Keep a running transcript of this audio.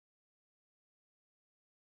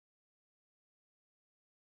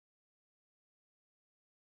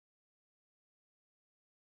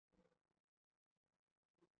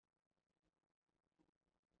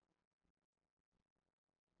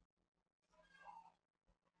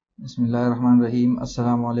Bismillahirrahmanirrahim.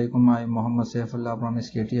 Assalamu alaikum. I am Muhammad Saifullah from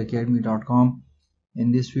Sktacademy.com.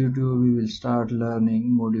 In this video, we will start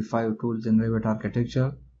learning modify tools in Revit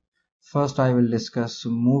Architecture. First, I will discuss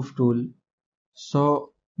move tool.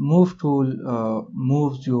 So, move tool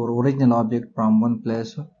moves your original object from one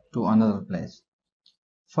place to another place.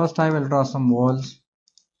 First, I will draw some walls.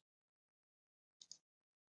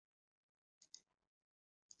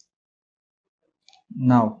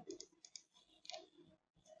 Now,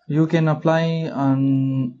 you can apply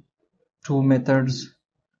on two methods.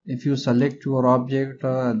 If you select your object,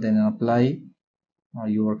 then apply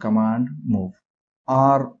your command move,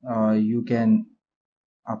 or you can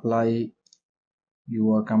apply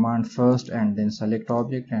your command first and then select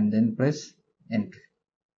object and then press enter.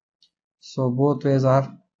 So both ways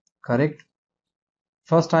are correct.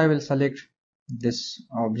 First, I will select this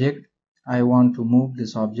object. I want to move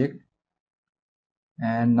this object,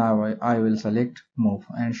 and now I will select move,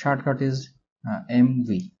 and shortcut is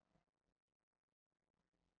MV.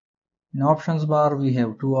 In options bar, we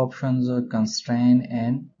have two options, constrain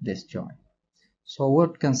and disjoint. So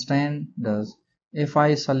what constrain does, if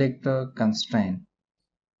I select constrain,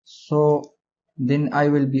 so then I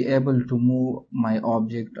will be able to move my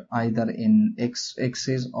object either in X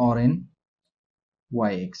axis or in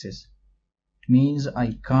Y axis. Means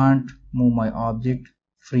I can't move my object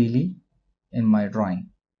freely in my drawing.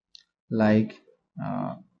 Like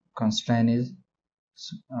constraint is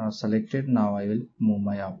selected, now I will move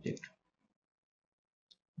my object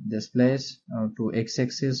this place to X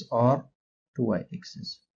axis or to Y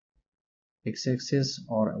axis, X axis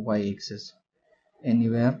or Y axis,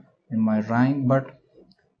 anywhere in my drawing, but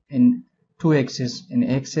in two axes, in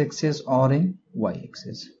X axis or in Y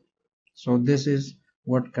axis. So this is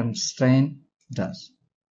what constraint does.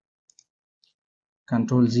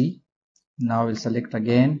 Control Z. Now we'll select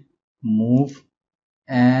again move,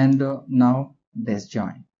 and now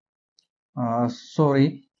disjoint.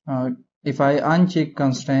 If I uncheck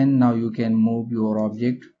constraint, now you can move your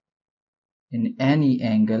object in any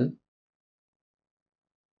angle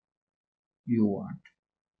you want.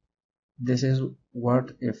 This is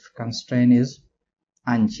what if constraint is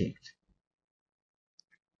unchecked.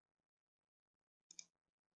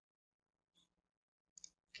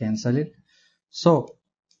 Cancel it. So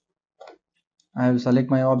I will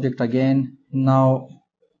select my object again. Now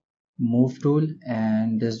move tool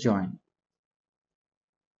and disjoint.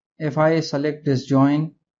 If I select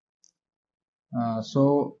disjoint,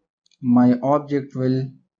 so my object will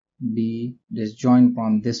be disjoint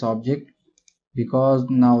from this object, because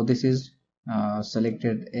now this is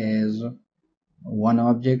selected as one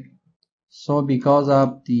object. So because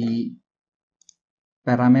of the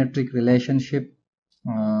parametric relationship,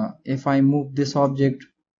 if I move this object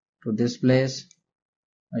to this place,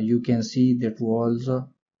 you can see that walls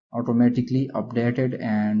automatically updated,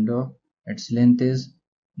 and its length is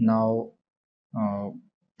now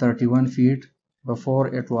 31 feet. Before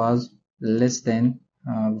it was less than,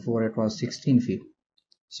 before it was 16 feet.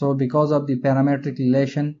 So because of the parametric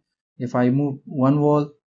relation, if I move one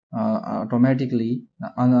wall, automatically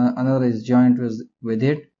another is joined with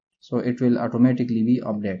it, so it will automatically be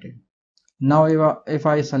updated. Now if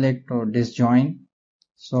I select disjoint,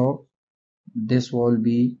 so this will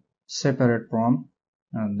be separate from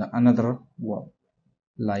the another wall.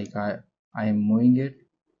 Like I am moving it.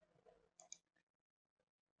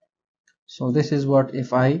 So this is what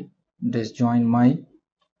if I disjoin my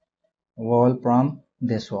wall from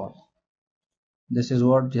this wall. This is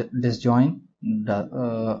what disjoin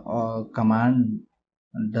command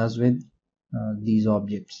does with these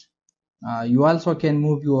objects. You also can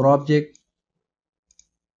move your object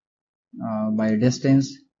by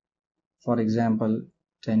distance, for example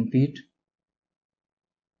 10 feet.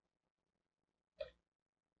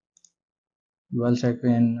 You also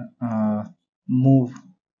can move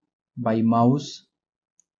by mouse.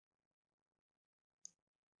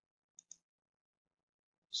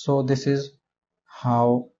 So this is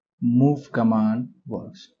how move command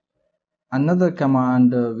works. Another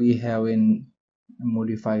command we have in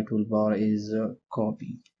modify toolbar is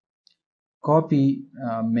copy. Copy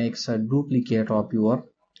makes a duplicate of your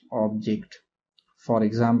object. For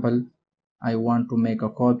example, I want to make a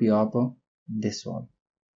copy of this one.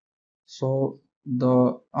 So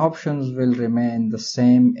the options will remain the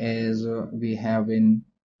same as we have in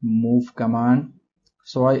move command.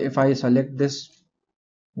 So if I select this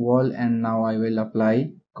wall, and now I will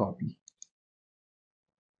apply copy.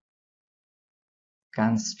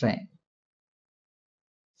 Constraint.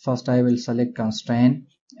 First I will select constraint,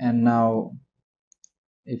 and now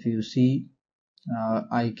if you see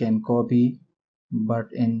I can copy,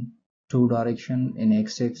 but in two direction, in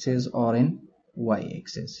x-axis or in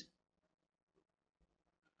y-axis.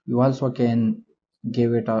 You also can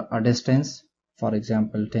give it a distance, for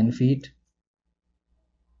example 10 feet.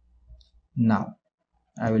 Now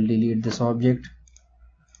I will delete this object.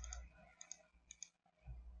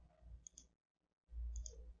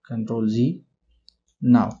 Ctrl Z.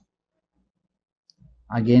 Now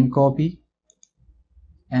again copy,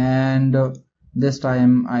 and this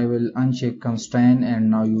time I will uncheck constraint, and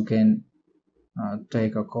now you can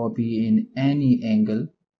take a copy in any angle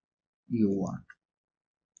you want.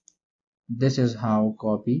 This is how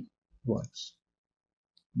copy works,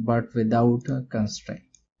 but without a constraint.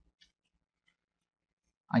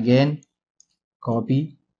 Again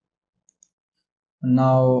copy.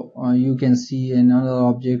 Now you can see another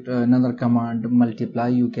object, another command, multiply.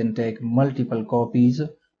 You can take multiple copies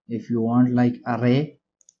if you want, like array.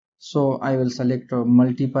 So I will select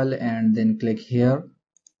multiple and then click here,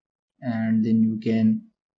 and then you can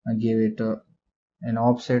give it an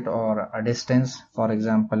offset or a distance, for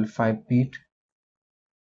example 5 feet.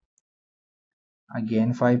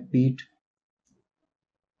 Again 5 feet,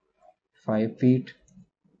 5 feet.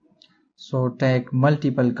 So take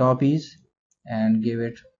multiple copies and give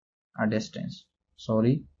it a distance.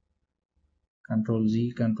 Sorry, Ctrl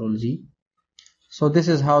Z, Ctrl Z. So this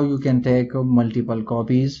is how you can take multiple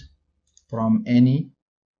copies from any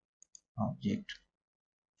object.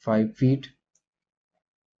 5 feet,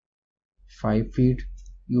 5 feet.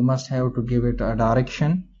 You must have to give it a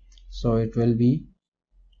direction, so it will be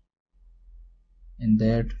in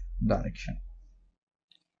that direction.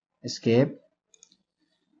 Escape.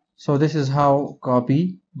 So this is how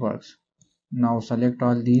copy works. Now select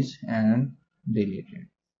all these and delete it.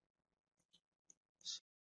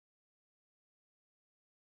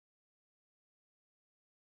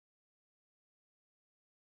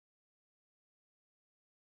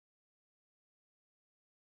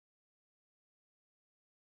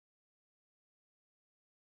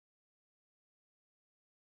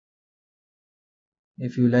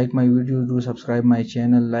 If you like my video, do subscribe my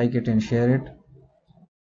channel, like it and share it.